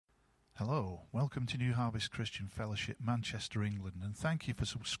Hello, welcome to New Harvest Christian Fellowship, Manchester, England, and thank you for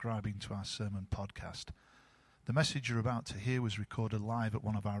subscribing to our sermon podcast. The message you're about to hear was recorded live at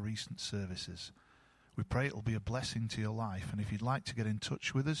one of our recent services. We pray it will be a blessing to your life, and if you'd like to get in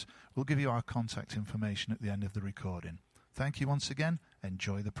touch with us, we'll give you our contact information at the end of the recording. Thank you once again.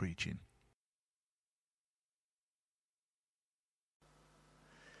 Enjoy the preaching.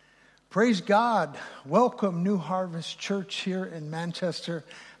 Praise God. Welcome, New Harvest Church here in Manchester.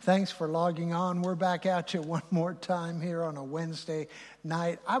 Thanks for logging on. We're back at you one more time here on a Wednesday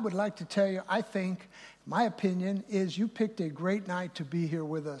night. I would like to tell you, I think, my opinion is you picked a great night to be here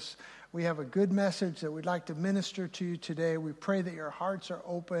with us. We have a good message that we'd like to minister to you today. We pray that your hearts are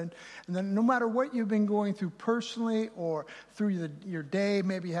open. And then no matter what you've been going through personally or through your day,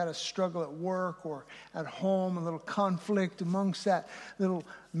 maybe you had a struggle at work or at home, a little conflict amongst that little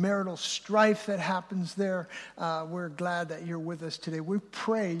marital strife that happens there. We're glad that you're with us today. We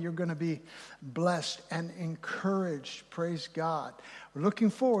pray you're going to be blessed and encouraged. Praise God. We're looking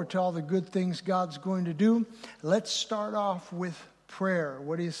forward to all the good things God's going to do. Let's start off with prayer.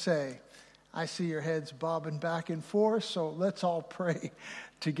 What do you say? I see your heads bobbing back and forth, so let's all pray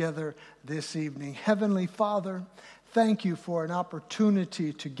together this evening. Heavenly Father, thank you for an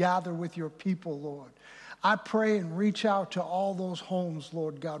opportunity to gather with your people, Lord. I pray and reach out to all those homes,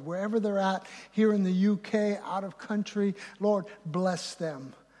 Lord God, wherever they're at, here in the UK, out of country. Lord, bless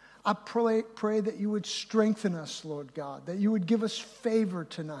them. I pray that you would strengthen us, Lord God, that you would give us favor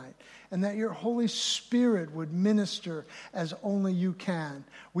tonight, and that your Holy Spirit would minister as only you can.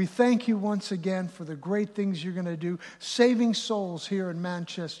 We thank you once again for the great things you're going to do, saving souls here in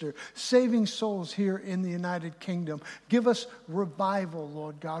Manchester, saving souls here in the United Kingdom. Give us revival,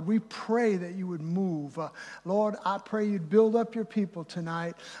 Lord God. We pray that you would move. Lord, I pray you'd build up your people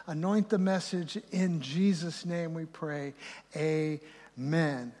tonight. Anoint the message. In Jesus' name we pray.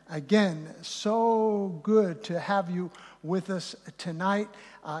 Amen. Again, so good to have you with us tonight.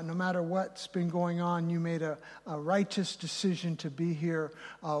 No matter what's been going on, you made a righteous decision to be here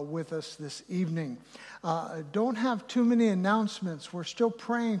with us this evening. Don't have too many announcements. We're still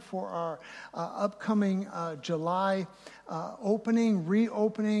praying for our upcoming July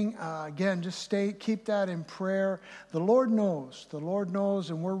reopening. Again, just keep that in prayer. The Lord knows,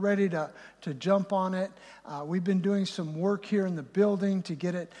 and we're ready to jump on it. We've been doing some work here in the building to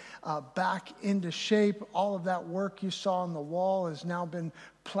get it back into shape. All of that work you saw on the wall has now been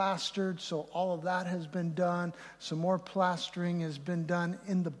plastered, so all of that has been done. Some more plastering has been done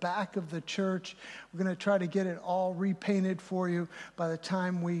in the back of the church. We're going to try to get it all repainted for you by the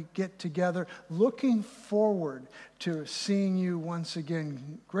time we get together. Looking forward to seeing you once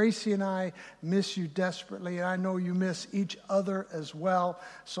again. Gracie and I miss you desperately, and I know you miss each other as well,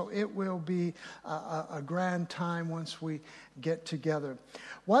 so it will be a grand time once we get together.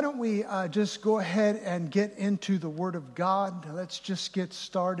 Why don't we just go ahead and get into the Word of God? Let's just get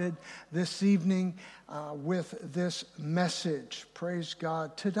started this evening with this message. Praise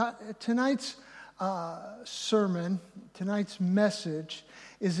God. Tonight's sermon, tonight's message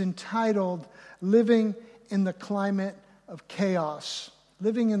is entitled Living in the Climate of Chaos.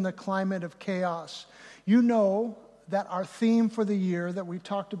 Living in the Climate of Chaos. You know that our theme for the year that we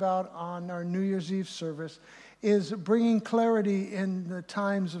talked about on our New Year's Eve service is bringing clarity in the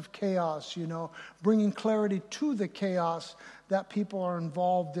times of chaos, bringing clarity to the chaos that people are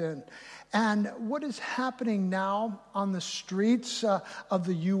involved in. And what is happening now on the streets of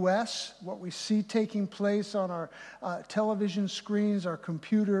the U.S., what we see taking place on our television screens, our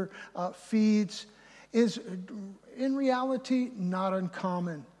computer feeds, is in reality not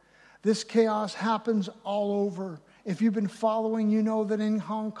uncommon. This chaos happens all over. If you've been following, you know that in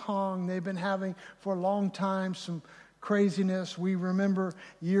Hong Kong, they've been having for a long time some craziness. We remember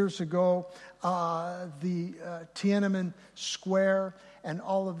years ago the Tiananmen Square and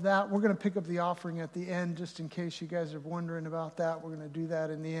all of that. We're going to pick up the offering at the end, just in case you guys are wondering about that. We're going to do that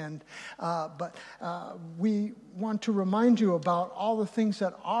in the end. But we want to remind you about all the things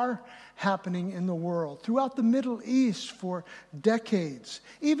that are happening in the world. Throughout the Middle East for decades.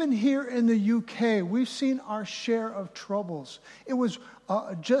 Even here in the UK, we've seen our share of troubles. It was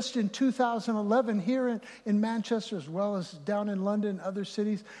just in 2011 here in Manchester, as well as down in London and other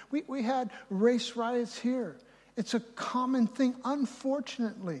cities, we had race riots here. It's a common thing,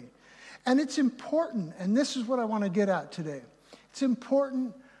 unfortunately. And it's important, and this is what I want to get at today. It's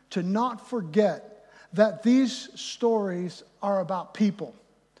important to not forget that these stories are about people,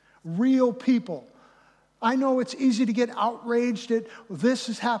 real people. I know it's easy to get outraged at this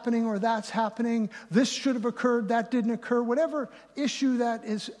is happening or that's happening. This should have occurred, that didn't occur. Whatever issue that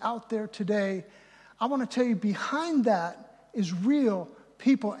is out there today, I want to tell you behind that is real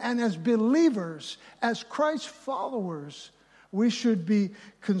people. And as believers, as Christ followers, we should be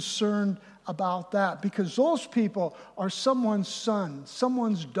concerned about that, because those people are someone's son,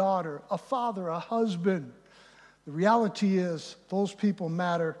 someone's daughter, a father, a husband. The reality is those people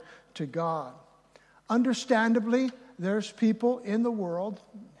matter to God. Understandably, there's people in the world,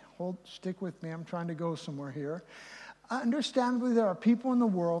 stick with me, I'm trying to go somewhere here. Understandably, there are people in the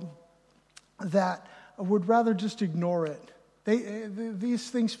world that would rather just ignore it.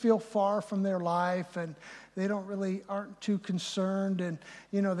 These things feel far from their life, and they aren't too concerned, and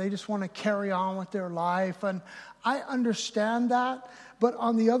they just want to carry on with their life. And I understand that, but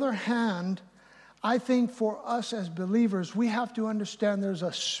on the other hand, I think for us as believers, we have to understand there's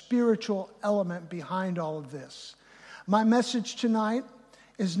a spiritual element behind all of this. My message tonight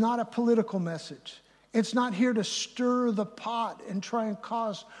is not a political message. It's not here to stir the pot and try and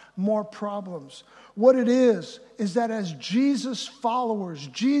cause more problems. What it is that as Jesus followers,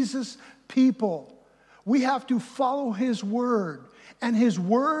 Jesus people, we have to follow His Word. And His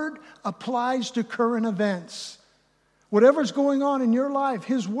Word applies to current events. Whatever's going on in your life,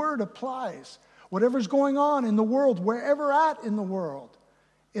 His Word applies. Whatever's going on in the world, wherever at in the world,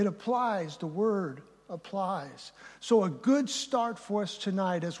 it applies. The Word applies. So a good start for us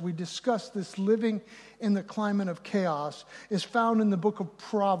tonight as we discuss this living in the climate of chaos is found in the book of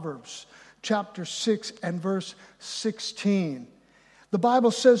Proverbs, chapter 6 and verse 16. The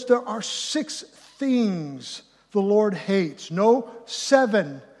Bible says there are 6 things the Lord hates. No,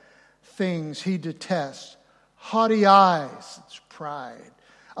 7 things He detests. Haughty eyes, it's pride.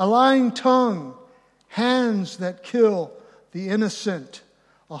 A lying tongue, hands that kill the innocent,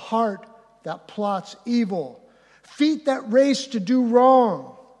 a heart that plots evil, feet that race to do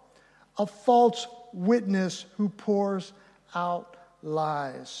wrong, a false witness who pours out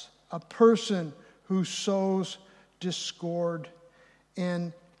lies, a person who sows discord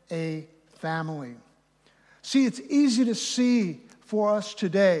in a family. See, it's easy to see for us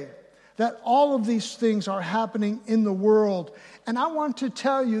today that all of these things are happening in the world. And I want to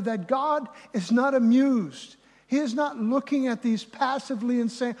tell you that God is not amused. He is not looking at these passively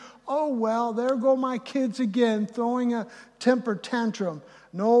and saying, oh, well, there go my kids again throwing a temper tantrum.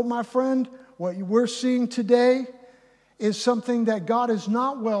 No, my friend, what we're seeing today is something that God is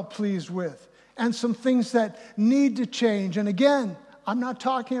not well pleased with, and some things that need to change. And again, I'm not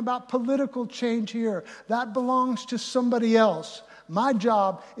talking about political change here. That belongs to somebody else. My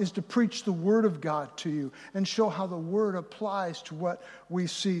job is to preach the Word of God to you and show how the Word applies to what we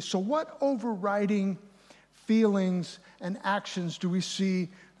see. So what overriding feelings and actions do we see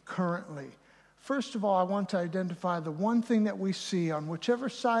currently? First of all, I want to identify the one thing that we see on whichever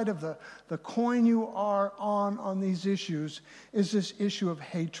side of the coin you are on these issues is this issue of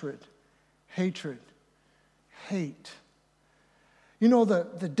hatred. Hatred. Hate. You know,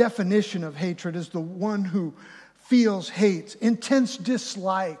 the definition of hatred is the one who feels hate, intense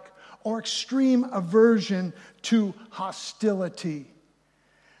dislike, or extreme aversion to hostility.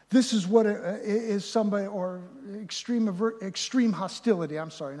 This is what is somebody, or extreme hostility.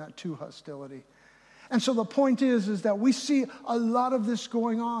 I'm sorry, not to hostility. And so the point is that we see a lot of this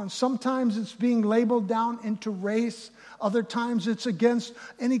going on. Sometimes it's being labeled down into race. Other times it's against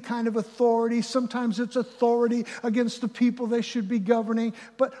any kind of authority. Sometimes it's authority against the people they should be governing.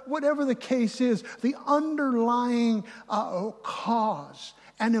 But whatever the case is, the underlying cause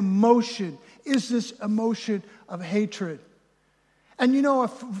and emotion is this emotion of hatred. And you know,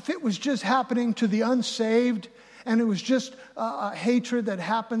 if it was just happening to the unsaved, and it was just a hatred that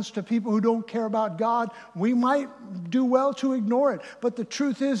happens to people who don't care about God, we might do well to ignore it. But the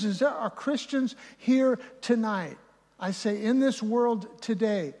truth is there are Christians here tonight, I say in this world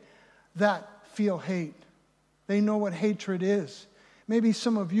today, that feel hate. They know what hatred is. Maybe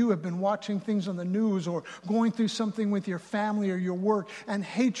some of you have been watching things on the news or going through something with your family or your work, and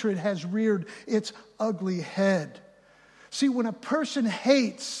hatred has reared its ugly head. See, when a person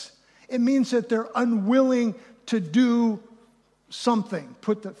hates, it means that they're unwilling to do something.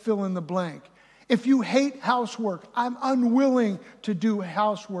 Fill in the blank. If you hate housework, I'm unwilling to do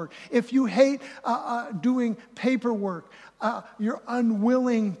housework. If you hate doing paperwork, you're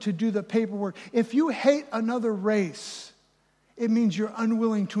unwilling to do the paperwork. If you hate another race, it means you're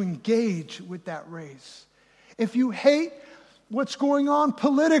unwilling to engage with that race. If you hate what's going on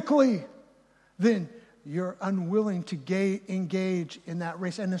politically, then you're unwilling to engage in that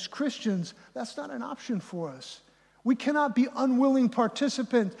race. And as Christians, that's not an option for us. We cannot be unwilling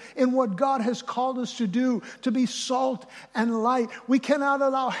participants in what God has called us to do, to be salt and light. We cannot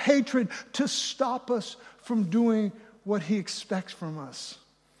allow hatred to stop us from doing what He expects from us.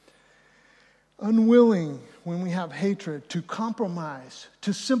 unwilling when we have hatred to compromise,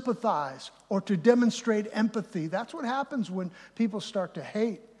 to sympathize, or to demonstrate empathy. That's what happens when people start to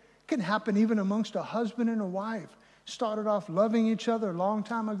hate. It can happen even amongst a husband and a wife. Started off loving each other a long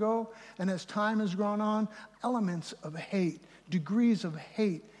time ago, and as time has gone on, elements of hate, degrees of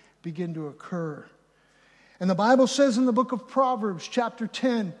hate begin to occur. And the Bible says in the book of Proverbs, chapter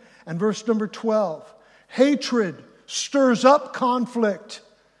 10 and verse number 12, hatred stirs up conflict.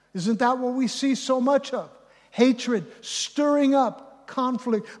 Isn't that what we see so much of? Hatred stirring up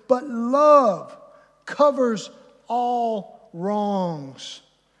conflict, but love covers all wrongs.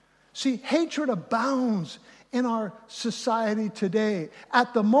 See, hatred abounds in our society today.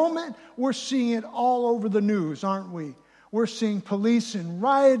 At the moment, we're seeing it all over the news, aren't we? We're seeing police in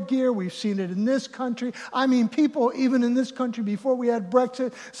riot gear. We've seen it in this country. I mean, people, even in this country, before we had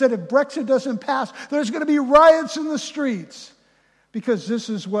Brexit, said if Brexit doesn't pass, there's going to be riots in the streets. Because this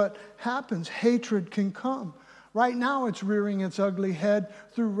is what happens. Hatred can come. Right now, it's rearing its ugly head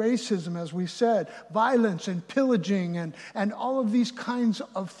through racism, as we said, violence and pillaging and all of these kinds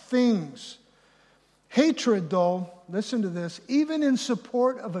of things. Hatred, though, listen to this, even in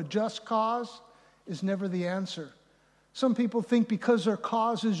support of a just cause, is never the answer. Some people think because their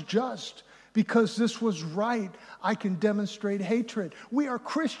cause is just, because this was right, I can demonstrate hatred. We are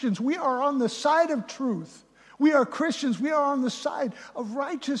Christians. We are on the side of truth. We are Christians. We are on the side of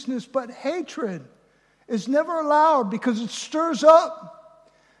righteousness. But hatred is never allowed because it stirs up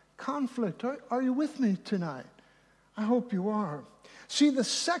conflict. Are you with me tonight? I hope you are. See, the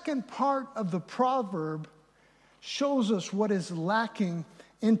second part of the proverb shows us what is lacking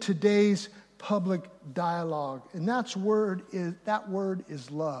in today's public dialogue. And that word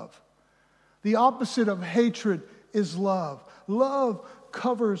is love. The opposite of hatred is love. Love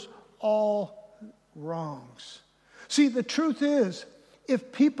covers all wrongs. See, the truth is,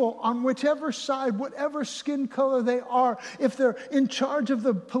 if people on whichever side, whatever skin color they are, if they're in charge of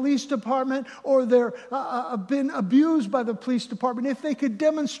the police department or they're been abused by the police department, if they could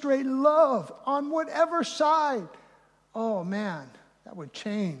demonstrate love on whatever side, oh man, that would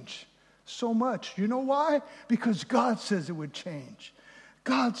change so much. You know why? Because God says it would change.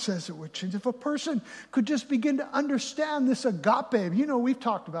 God says it would change. If a person could just begin to understand this agape, you know, we've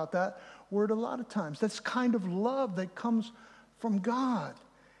talked about that word a lot of times. That's kind of love that comes from God.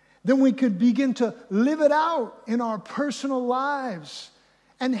 Then we could begin to live it out in our personal lives.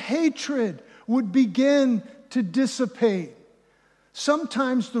 And hatred would begin to dissipate.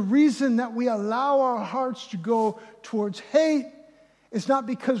 Sometimes the reason that we allow our hearts to go towards hate is not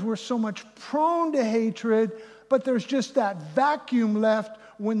because we're so much prone to hatred, but there's just that vacuum left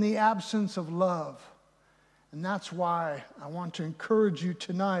when the absence of love. And that's why I want to encourage you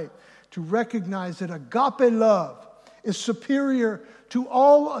tonight to recognize that agape love is superior to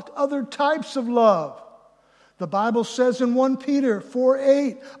all other types of love. The Bible says in 1 Peter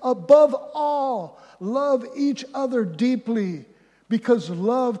 4:8, above all, love each other deeply, because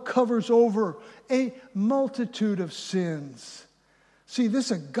love covers over a multitude of sins. See,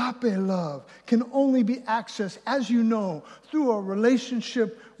 this agape love can only be accessed, as you know, through a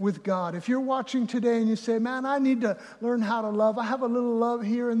relationship with God. If you're watching today and you say, man, I need to learn how to love. I have a little love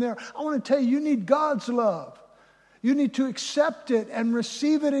here and there. I want to tell you, you need God's love. You need to accept it and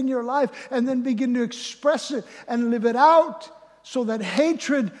receive it in your life and then begin to express it and live it out so that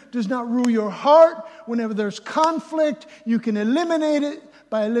hatred does not rule your heart. Whenever there's conflict, you can eliminate it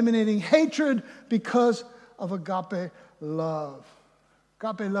by eliminating hatred because of agape love.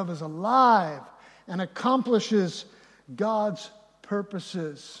 Agape love is alive and accomplishes God's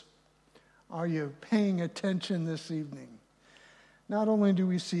purposes. Are you paying attention this evening? Not only do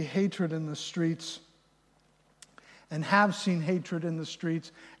we see hatred in the streets and have seen hatred in the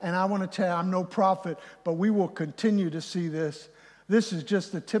streets, and I want to tell you, I'm no prophet, but we will continue to see this. This is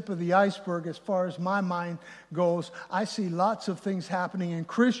just the tip of the iceberg as far as my mind goes. I see lots of things happening, and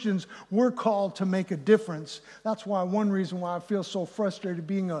Christians, we're called to make a difference. That's why one reason why I feel so frustrated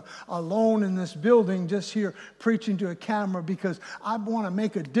being alone in this building, just here preaching to a camera, because I want to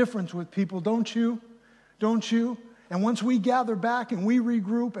make a difference with people, don't you? Don't you? And once we gather back and we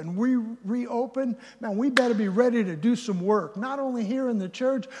regroup and we reopen, man, we better be ready to do some work, not only here in the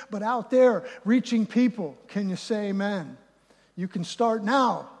church, but out there reaching people. Can you say amen? You can start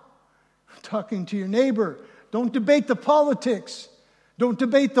now talking to your neighbor. Don't debate the politics. Don't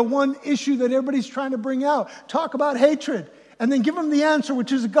debate the one issue that everybody's trying to bring out. Talk about hatred and then give them the answer,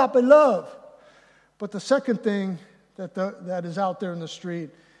 which is agape love. But the second thing that is out there in the street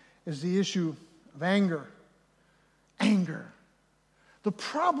is the issue of anger. Anger. The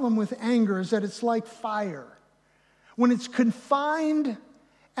problem with anger is that it's like fire. When it's confined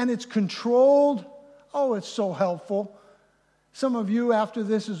and it's controlled, oh, it's so helpful. Some of you, after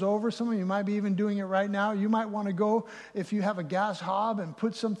this is over, some of you might be even doing it right now. You might want to go, if you have a gas hob, and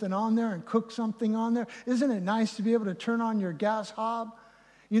put something on there and cook something on there. Isn't it nice to be able to turn on your gas hob?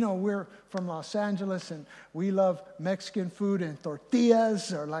 You know, we're from Los Angeles, and we love Mexican food, and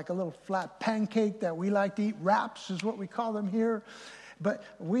tortillas are like a little flat pancake that we like to eat. Wraps is what we call them here. But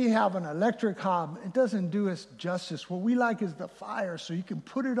we have an electric hob. It doesn't do us justice. What we like is the fire, so you can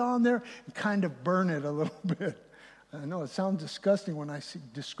put it on there and kind of burn it a little bit. I know it sounds disgusting when I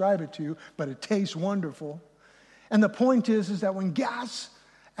describe it to you, but it tastes wonderful. And the point is that when gas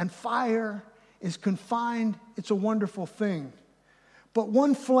and fire is confined, it's a wonderful thing. But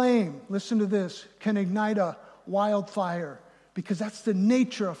one flame, listen to this, can ignite a wildfire, because that's the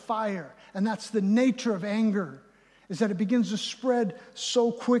nature of fire, and that's the nature of anger, is that it begins to spread so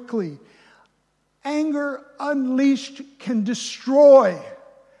quickly. Anger unleashed can destroy.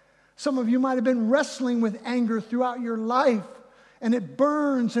 Some of you might have been wrestling with anger throughout your life, and it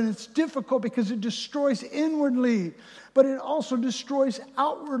burns, and it's difficult because it destroys inwardly, but it also destroys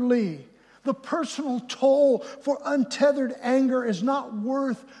outwardly. The personal toll for untethered anger is not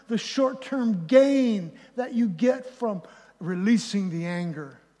worth the short-term gain that you get from releasing the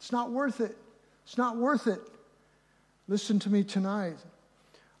anger. It's not worth it. It's not worth it. Listen to me tonight.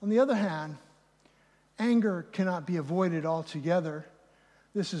 On the other hand, anger cannot be avoided altogether.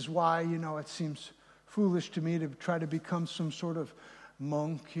 This is why, it seems foolish to me to try to become some sort of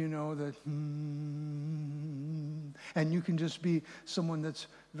monk, that, and you can just be someone that's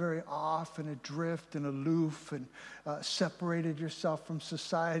very off and adrift and aloof and separated yourself from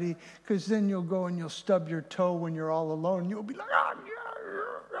society, because then you'll go and you'll stub your toe when you're all alone. You'll be like,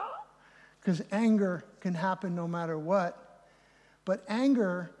 because anger can happen no matter what. But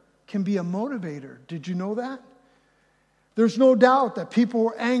anger can be a motivator. Did you know that? There's no doubt that people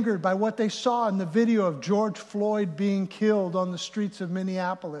were angered by what they saw in the video of George Floyd being killed on the streets of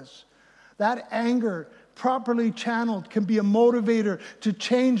Minneapolis. That anger, properly channeled, can be a motivator to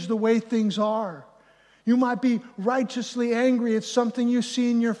change the way things are. You might be righteously angry at something you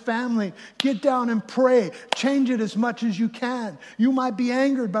see in your family. Get down and pray. Change it as much as you can. You might be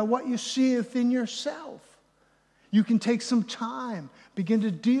angered by what you see within yourself. You can take some time, begin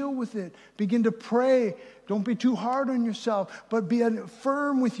to deal with it, begin to pray. Don't be too hard on yourself, but be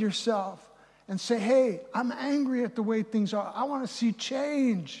firm with yourself and say, hey, I'm angry at the way things are. I want to see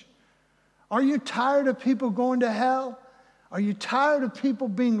change. Are you tired of people going to hell? Are you tired of people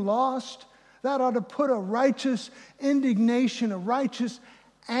being lost? That ought to put a righteous indignation, a righteous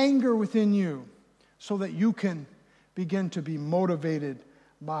anger within you so that you can begin to be motivated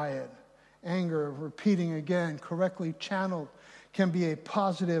by it. Anger, repeating again, correctly channeled, can be a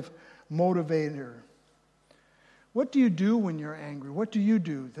positive motivator. What do you do when you're angry? What do you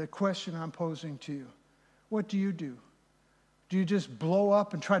do? The question I'm posing to you. What do you do? Do you just blow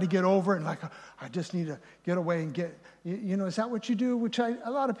up and try to get over it and I just need to get away and get, is that what you do? Which a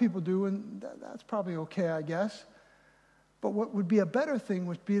lot of people do, and that's probably okay, I guess. But what would be a better thing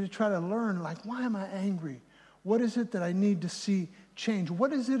would be to try to learn, why am I angry? What is it that I need to see change?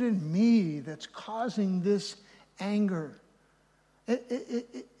 What is it in me that's causing this anger?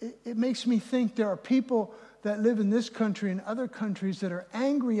 It makes me think there are people that live in this country and other countries that are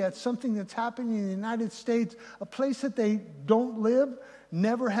angry at something that's happening in the United States, a place that they don't live,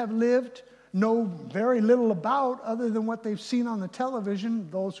 never have lived, know very little about other than what they've seen on the television.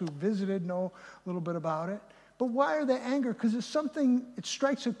 Those who visited know a little bit about it. But why are they angry? Because it's something, it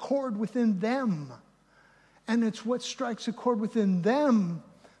strikes a chord within them. And it's what strikes a chord within them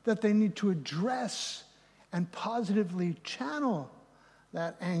that they need to address and positively channel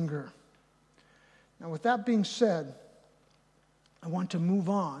that anger. Now, with that being said, I want to move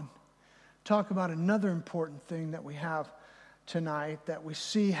on, talk about another important thing that we have tonight that we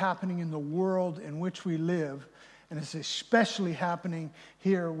see happening in the world in which we live, and it's especially happening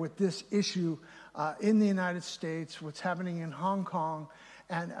here with this issue in the United States, what's happening in Hong Kong,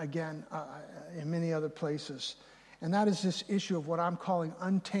 and again, in many other places. And that is this issue of what I'm calling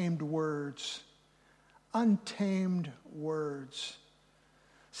untamed words. Untamed words.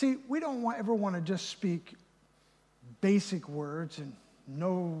 See, we don't ever want to just speak basic words and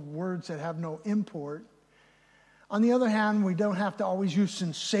no words that have no import. On the other hand, we don't have to always use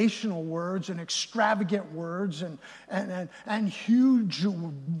sensational words and extravagant words and huge,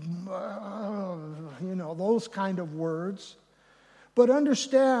 those kind of words. But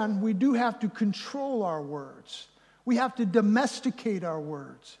understand, we do have to control our words. We have to domesticate our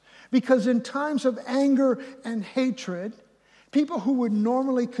words. Because in times of anger and hatred, people who would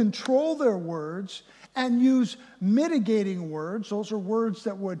normally control their words and use mitigating words. Those are words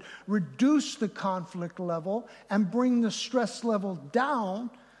that would reduce the conflict level and bring the stress level down.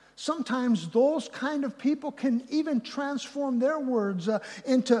 Sometimes those kind of people can even transform their words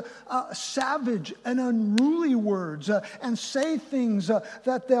into savage and unruly words and say things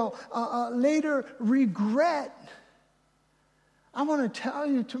that they'll later regret. I want to tell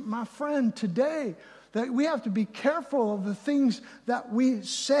you, to my friend, today that we have to be careful of the things that we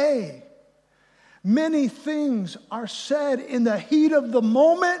say. Many things are said in the heat of the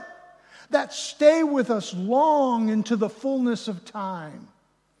moment that stay with us long into the fullness of time.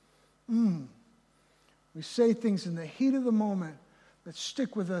 We say things in the heat of the moment that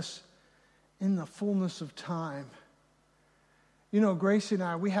stick with us in the fullness of time. You know, Gracie and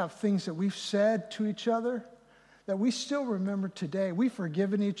I, we have things that we've said to each other that we still remember today. We've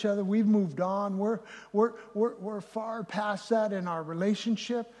forgiven each other. We've moved on. We're far past that in our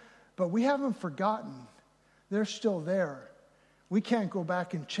relationship, but we haven't forgotten. They're still there. We can't go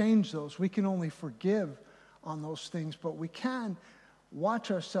back and change those. We can only forgive on those things, but we can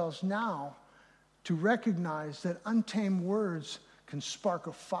watch ourselves now to recognize that untamed words can spark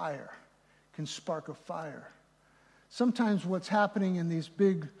a fire, Sometimes what's happening in these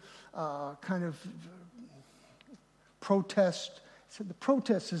big kind of protests, the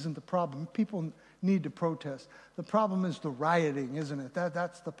protest isn't the problem. People need to protest. The problem is the rioting, isn't it?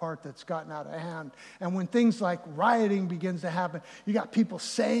 That's the part that's gotten out of hand. And when things like rioting begins to happen, you got people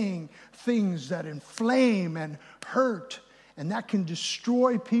saying things that inflame and hurt, and that can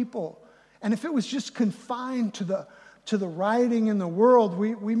destroy people. And if it was just confined to the rioting in the world,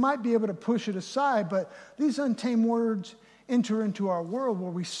 we might be able to push it aside. But these untamed words enter into our world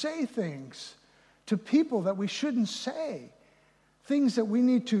where we say things to people that we shouldn't say, things that we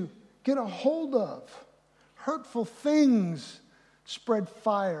need to get a hold of. Hurtful things spread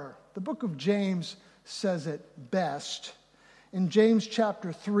fire. The book of James says it best. In James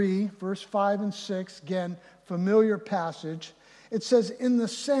chapter 3, verse 5 and 6, again, familiar passage, it says, "In the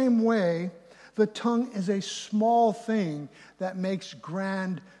same way, the tongue is a small thing that makes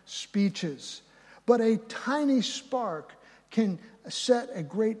grand speeches, but a tiny spark can set a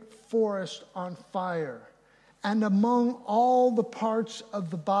great forest on fire. And among all the parts of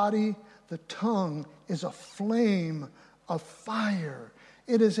the body, the tongue is a flame of fire.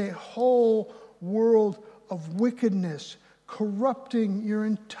 It is a whole world of wickedness, corrupting your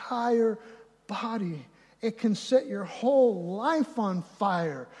entire body. It can set your whole life on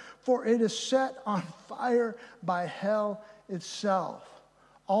fire, for it is set on fire by hell itself."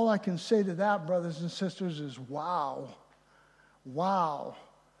 All I can say to that, brothers and sisters, is wow. Wow.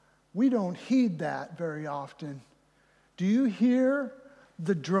 We don't heed that very often. Do you hear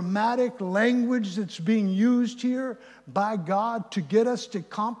the dramatic language that's being used here by God to get us to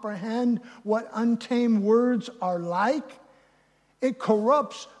comprehend what untamed words are like? It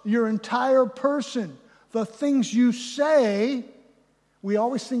corrupts your entire person. The things you say, we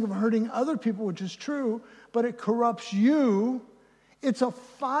always think of hurting other people, which is true, but it corrupts you. It's a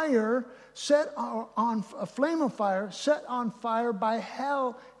fire set on a flame of fire set on fire by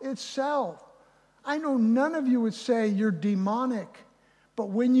hell itself. I know none of you would say you're demonic, but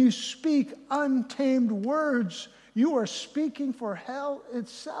when you speak untamed words, you are speaking for hell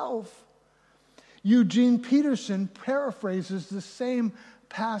itself. Eugene Peterson paraphrases the same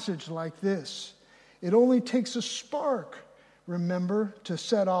passage like this: "It only takes a spark, remember, to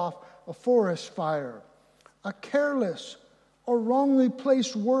set off a forest fire. A careless or wrongly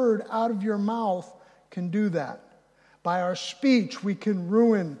placed word out of your mouth can do that. By our speech, we can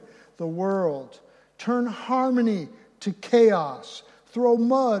ruin the world, turn harmony to chaos, throw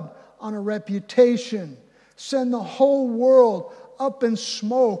mud on a reputation, send the whole world up in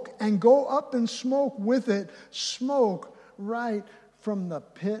smoke, and go up in smoke with it, smoke right from the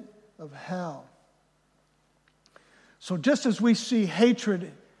pit of hell." So just as we see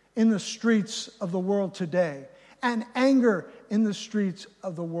hatred in the streets of the world today, and anger in the streets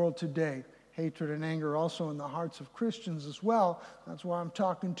of the world today, hatred and anger also in the hearts of Christians as well. That's why I'm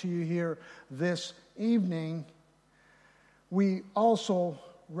talking to you here this evening. We also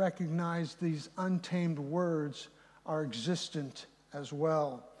recognize these untamed words are existent as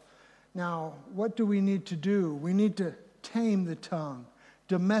well. Now, what do we need to do? We need to tame the tongue,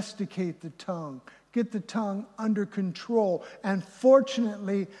 domesticate the tongue, get the tongue under control. And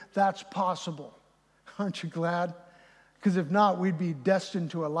fortunately, that's possible. Aren't you glad? Because if not, we'd be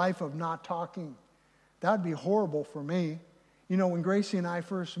destined to a life of not talking. That would be horrible for me. You know, when Gracie and I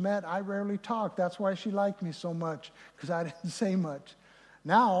first met, I rarely talked. That's why she liked me so much, because I didn't say much.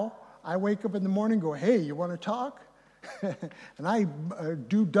 Now, I wake up in the morning and go, "Hey, you want to talk?" And I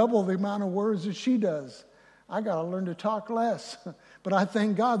do double the amount of words that she does. I got to learn to talk less. But I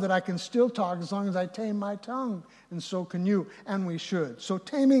thank God that I can still talk as long as I tame my tongue. And so can you, and we should. So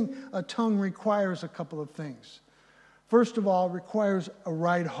taming a tongue requires a couple of things. First of all, it requires a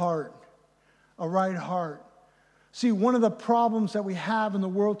right heart. A right heart. See, one of the problems that we have in the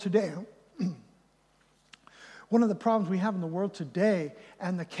world today, one of the problems we have in the world today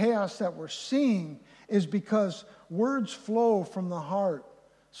and the chaos that we're seeing is because words flow from the heart.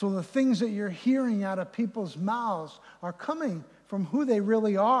 So the things that you're hearing out of people's mouths are coming from who they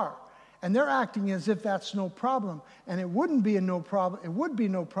really are. And they're acting as if that's no problem. And it wouldn't be no problem. It would be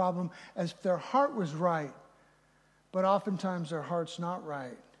no problem as if their heart was right. But oftentimes their heart's not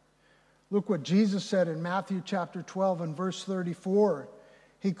right. Look what Jesus said in Matthew chapter 12 and verse 34.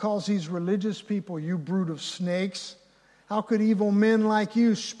 He calls these religious people, you brood of snakes. How could evil men like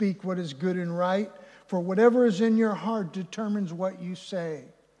you speak what is good and right? For whatever is in your heart determines what you say.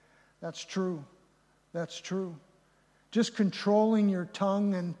 That's true. That's true. Just controlling your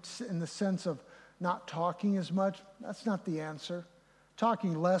tongue and in the sense of not talking as much, that's not the answer.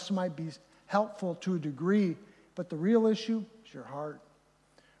 Talking less might be helpful to a degree, but the real issue is your heart.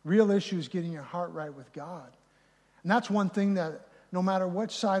 Real issue is getting your heart right with God. And that's one thing that no matter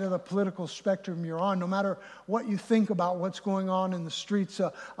what side of the political spectrum you're on, no matter what you think about what's going on in the streets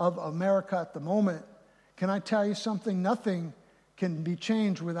of America at the moment, can I tell you something? Nothing can be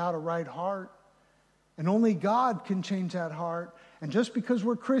changed without a right heart. And only God can change that heart. And just because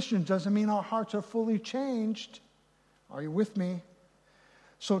we're Christians doesn't mean our hearts are fully changed. Are you with me?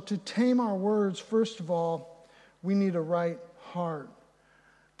 So to tame our words, first of all, we need a right heart.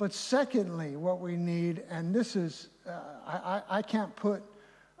 But secondly, what we need, and this is, I can't put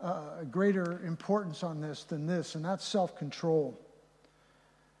a greater importance on this than this, and that's self-control.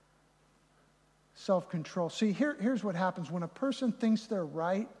 Self-control. See, here's what happens. When a person thinks they're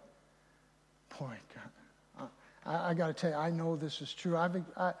right, boy, God, I got to tell you, I know this is true.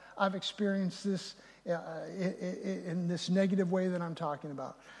 I've experienced this in this negative way that I'm talking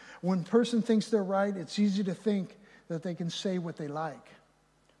about. When a person thinks they're right, it's easy to think that they can say what they like.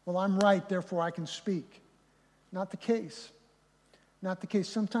 Well, I'm right, therefore I can speak. Not the case. Not the case.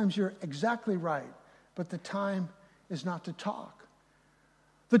 Sometimes you're exactly right, but the time is not to talk.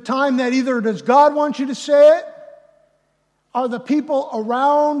 The time that either does God want you to say it, are the people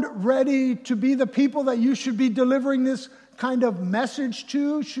around ready to be the people that you should be delivering this kind of message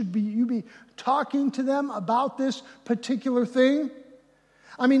to? Should you be talking to them about this particular thing?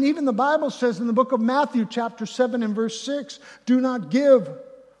 I mean, even the Bible says in the book of Matthew, chapter 7 and verse 6, do not give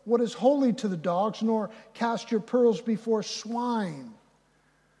what is holy to the dogs, nor cast your pearls before swine.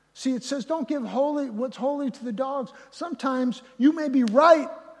 See, it says don't give what's holy to the dogs. Sometimes you may be right,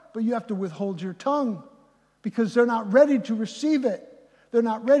 but you have to withhold your tongue because they're not ready to receive it. They're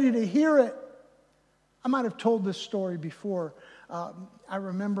not ready to hear it. I might have told this story before. I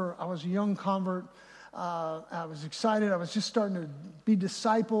remember I was a young convert. I was excited. I was just starting to be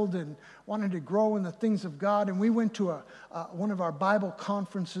discipled and wanted to grow in the things of God. And we went to one of our Bible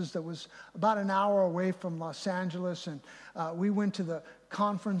conferences that was about an hour away from Los Angeles. And we went to the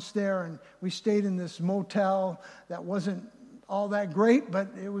conference there, and we stayed in this motel that wasn't all that great, but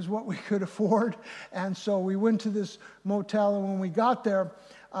it was what we could afford. And so we went to this motel, and when we got there,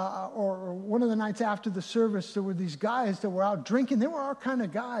 or one of the nights after the service, there were these guys that were out drinking. They were our kind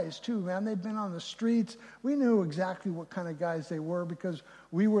of guys too, man. They'd been on the streets. We knew exactly what kind of guys they were because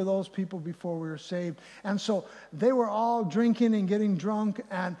we were those people before we were saved. And so they were all drinking and getting drunk.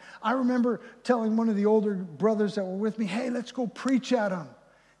 And I remember telling one of the older brothers that were with me, hey, let's go preach at them.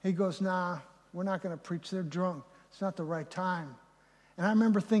 He goes, nah, we're not going to preach. They're drunk. It's not the right time. And I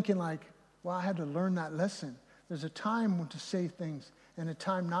remember thinking like, well, I had to learn that lesson. There's a time when to say things and a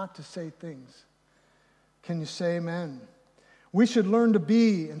time not to say things. Can you say amen? We should learn to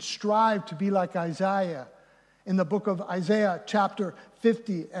be and strive to be like Isaiah in the book of Isaiah chapter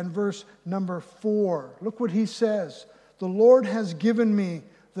 50 and verse number 4. Look what he says. The Lord has given me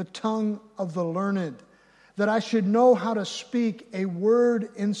the tongue of the learned, that I should know how to speak a word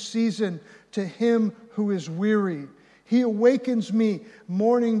in season to him who is weary. He awakens me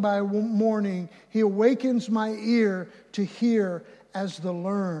morning by morning. He awakens my ear to hear as the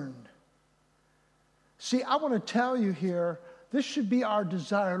learned. See, I want to tell you here, this should be our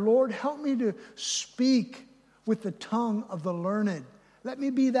desire. Lord, help me to speak with the tongue of the learned. Let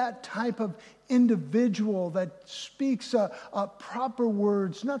me be that type of individual that speaks proper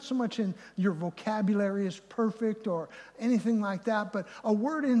words, not so much in your vocabulary is perfect or anything like that, but a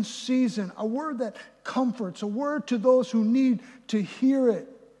word in season, a word that comforts, a word to those who need to hear it.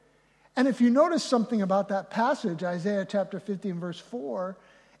 And if you notice something about that passage, Isaiah chapter 50 and verse 4,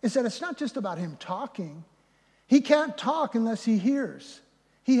 is that it's not just about him talking. He can't talk unless he hears.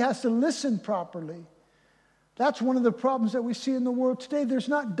 He has to listen properly. That's one of the problems that we see in the world today. There's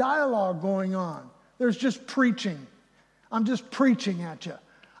not dialogue going on. There's just preaching. I'm just preaching at you.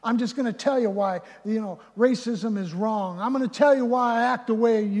 I'm just going to tell you why, racism is wrong. I'm going to tell you why I act the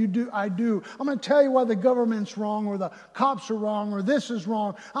way I do. I'm going to tell you why the government's wrong or the cops are wrong or this is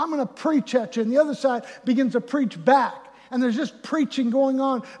wrong. I'm going to preach at you. And the other side begins to preach back. And there's just preaching going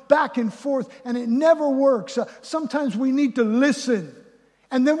on back and forth, and it never works. Sometimes we need to listen.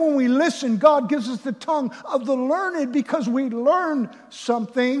 And then when we listen, God gives us the tongue of the learned because we learn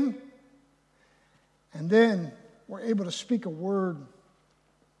something. And then we're able to speak a word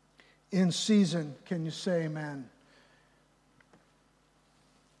in season. Can you say amen?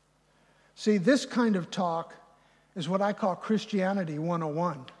 See, this kind of talk is what I call Christianity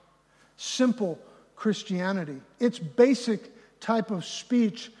 101. Simple Christianity. It's basic type of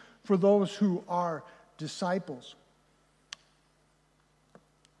speech for those who are disciples.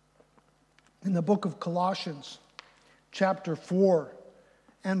 In the book of Colossians, chapter 4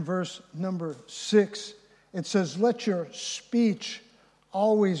 and verse number 6, it says, "Let your speech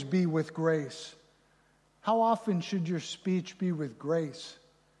always be with grace." How often should your speech be with grace?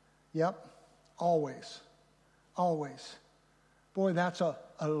 Yep, always. Always. Boy, that's a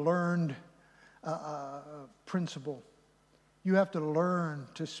learned principle. You have to learn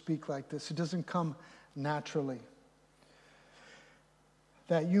to speak like this. It doesn't come naturally.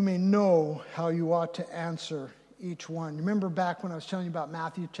 That you may know how you ought to answer each one. Remember back when I was telling you about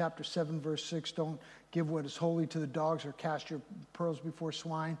Matthew chapter 7, verse 6, don't give what is holy to the dogs or cast your pearls before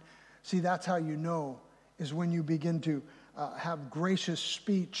swine. See, that's how you know, is when you begin to have gracious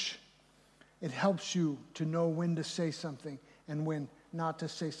speech. It helps you to know when to say something and when not to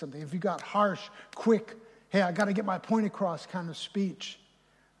say something. If you got harsh, quick, hey, I got to get my point across kind of speech,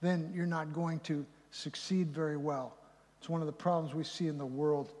 then you're not going to succeed very well. It's one of the problems we see in the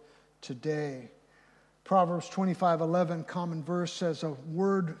world today. Proverbs 25:11, common verse, says, "A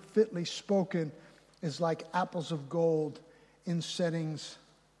word fitly spoken is like apples of gold in settings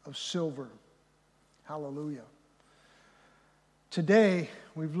of silver." Hallelujah. Today,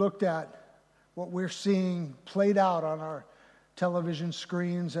 we've looked at what we're seeing played out on our television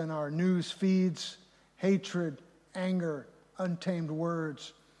screens and our news feeds: hatred, anger, untamed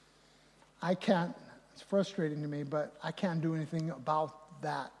words. It's frustrating to me, but I can't do anything about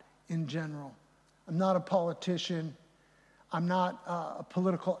that in general. I'm not a politician. I'm not a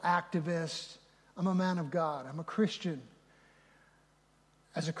political activist. I'm a man of God. I'm a Christian.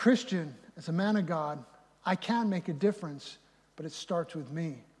 As a Christian, as a man of God, I can make a difference, but it starts with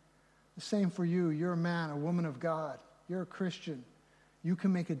me. The same for you. You're a man, a woman of God. You're a Christian. You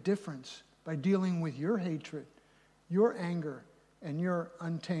can make a difference by dealing with your hatred, your anger, and your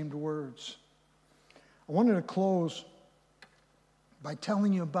untamed words. I wanted to close by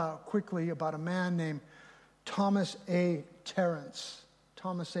telling you quickly about a man named Thomas A. Terrence.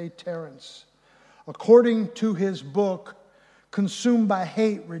 Thomas A. Terrence. According to his book, Consumed by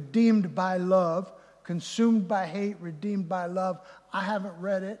Hate, Redeemed by Love. Consumed by Hate, Redeemed by Love. I haven't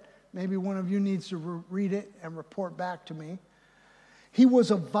read it. Maybe one of you needs to read it and report back to me. He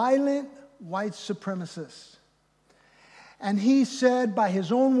was a violent white supremacist. And he said, by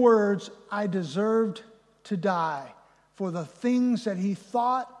his own words, I deserved to die for the things that he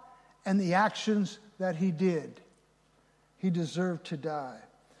thought and the actions that he did. He deserved to die.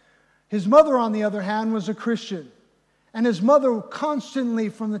 His mother, on the other hand, was a Christian. And his mother constantly,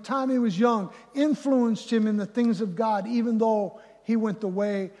 from the time he was young, influenced him in the things of God, even though he went the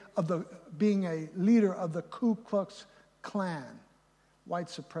way of being a leader of the Ku Klux Klan, white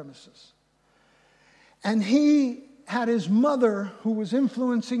supremacists. And he had his mother who was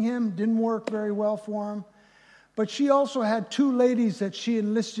influencing him, didn't work very well for him. But she also had two ladies that she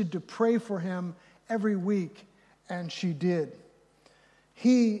enlisted to pray for him every week, and she did.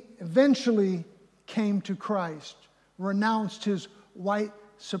 He eventually came to Christ, renounced his white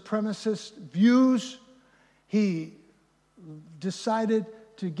supremacist views. He decided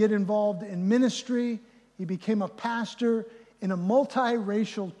to get involved in ministry. He became a pastor in a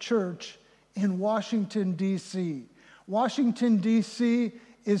multiracial church in Washington, D.C. Washington, D.C.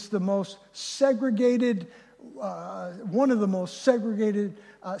 is the most segregated, one of the most segregated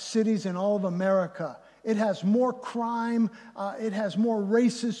cities in all of America. It has more crime. It has more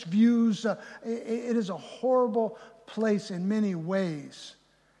racist views. It is a horrible place in many ways.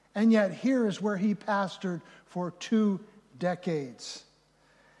 And yet here is where he pastored for 2 decades.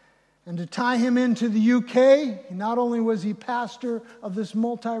 And to tie him into the UK, not only was he pastor of this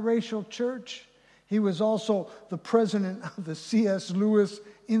multiracial church, he was also the president of the C.S. Lewis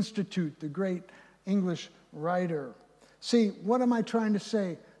Institute, the great English writer. See, what am I trying to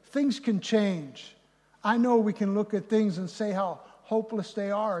say? Things can change. I know we can look at things and say how hopeless they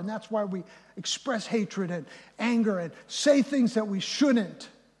are, and that's why we express hatred and anger and say things that we shouldn't.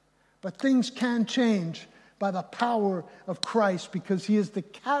 But things can change by the power of Christ, because he is the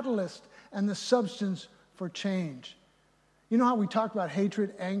catalyst and the substance for change. You know how we talk about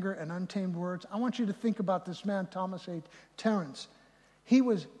hatred, anger, and untamed words? I want you to think about this man, Thomas A. Terrence. He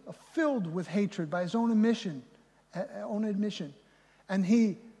was filled with hatred by his own admission. And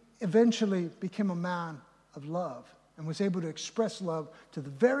he eventually became a man of love and was able to express love to the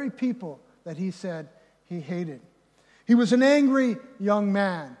very people that he said he hated. He was an angry young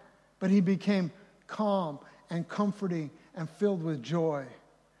man, but he became calm and comforting and filled with joy.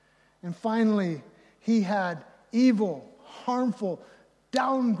 And finally, he had evil, harmful,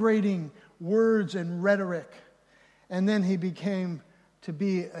 downgrading words and rhetoric. And then he became to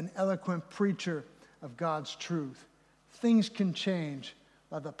be an eloquent preacher of God's truth. Things can change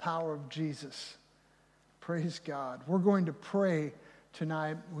by the power of Jesus. Praise God. We're going to pray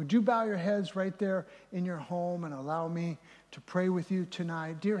tonight. Would you bow your heads right there in your home and allow me to pray with you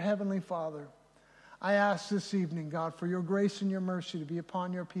tonight? Dear Heavenly Father, I ask this evening, God, for your grace and your mercy to be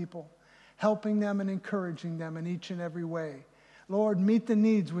upon your people, helping them and encouraging them in each and every way. Lord, meet the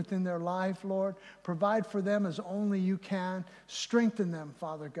needs within their life, Lord. Provide for them as only you can. Strengthen them,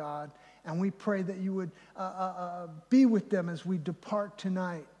 Father God. And we pray that you would be with them as we depart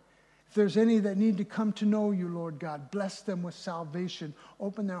tonight. If there's any that need to come to know you, Lord God, bless them with salvation.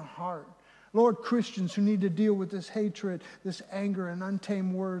 Open their heart. Lord, Christians who need to deal with this hatred, this anger, and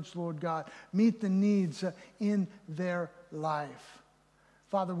untamed words, Lord God, meet the needs in their life.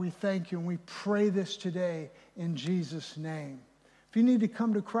 Father, we thank you and we pray this today in Jesus' name. If you need to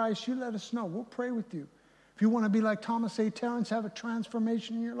come to Christ, you let us know. We'll pray with you. If you want to be like Thomas A. Terrence, have a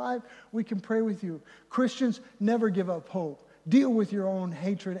transformation in your life, we can pray with you. Christians, never give up hope. Deal with your own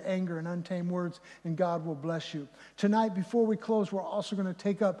hatred, anger, and untamed words, and God will bless you. Tonight, before we close, we're also going to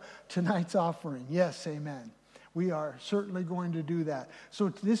take up tonight's offering. Yes, amen. We are certainly going to do that. So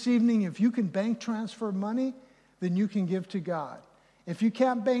this evening, if you can bank transfer money, then you can give to God. If you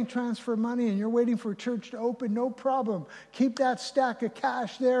can't bank transfer money and you're waiting for church to open, no problem. Keep that stack of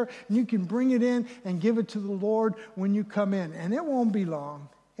cash there, and you can bring it in and give it to the Lord when you come in. And it won't be long.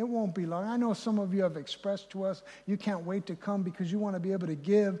 It won't be long. I know some of you have expressed to us you can't wait to come because you want to be able to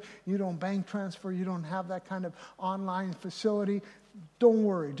give. You don't bank transfer. You don't have that kind of online facility. Don't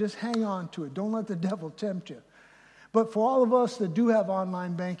worry. Just hang on to it. Don't let the devil tempt you. But for all of us that do have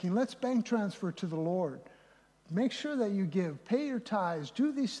online banking, let's bank transfer to the Lord. Make sure that you give. Pay your tithes.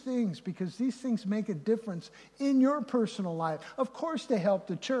 Do these things because these things make a difference in your personal life. Of course they help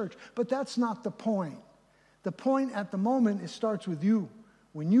the church, but that's not the point. The point at the moment, it starts with you.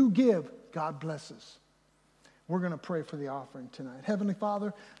 When you give, God blesses. We're going to pray for the offering tonight. Heavenly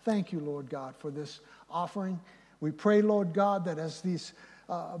Father, thank you, Lord God, for this offering. We pray, Lord God, that as these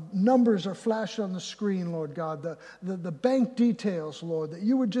numbers are flashed on the screen, Lord God, the bank details, Lord, that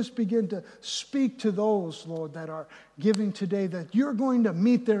you would just begin to speak to those, Lord, that are giving today, that you're going to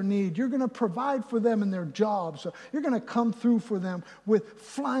meet their need. You're going to provide for them in their jobs. You're going to come through for them with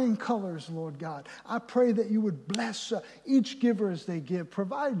flying colors, Lord God. I pray that you would bless each giver as they give.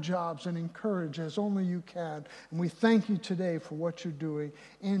 Provide jobs and encourage as only you can. And we thank you today for what you're doing.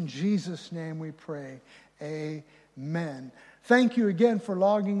 In Jesus' name we pray. Amen. Thank you again for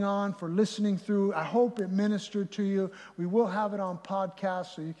logging on, for listening through. I hope it ministered to you. We will have it on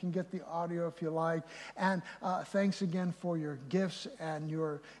podcast so you can get the audio if you like. And thanks again for your gifts and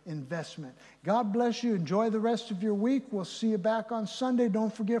your investment. God bless you. Enjoy the rest of your week. We'll see you back on Sunday.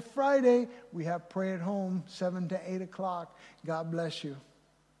 Don't forget Friday. We have Pray at Home, 7 to 8 o'clock. God bless you.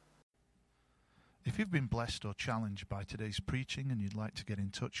 If you've been blessed or challenged by today's preaching and you'd like to get in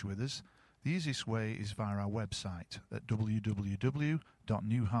touch with us, the easiest way is via our website at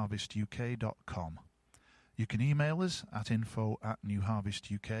www.newharvestuk.com. You can email us at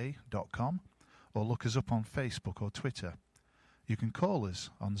info@newharvestuk.com or look us up on Facebook or Twitter. You can call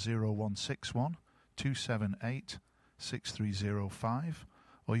us on 0161 278 6305,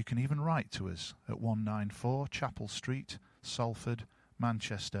 or you can even write to us at 194 Chapel Street, Salford,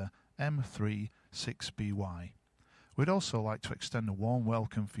 Manchester, M3 6BY. We'd also like to extend a warm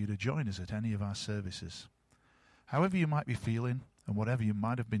welcome for you to join us at any of our services. However you might be feeling and whatever you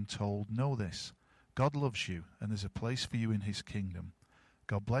might have been told, know this: God loves you and there's a place for you in his kingdom.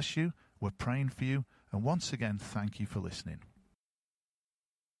 God bless you, we're praying for you, and once again, thank you for listening.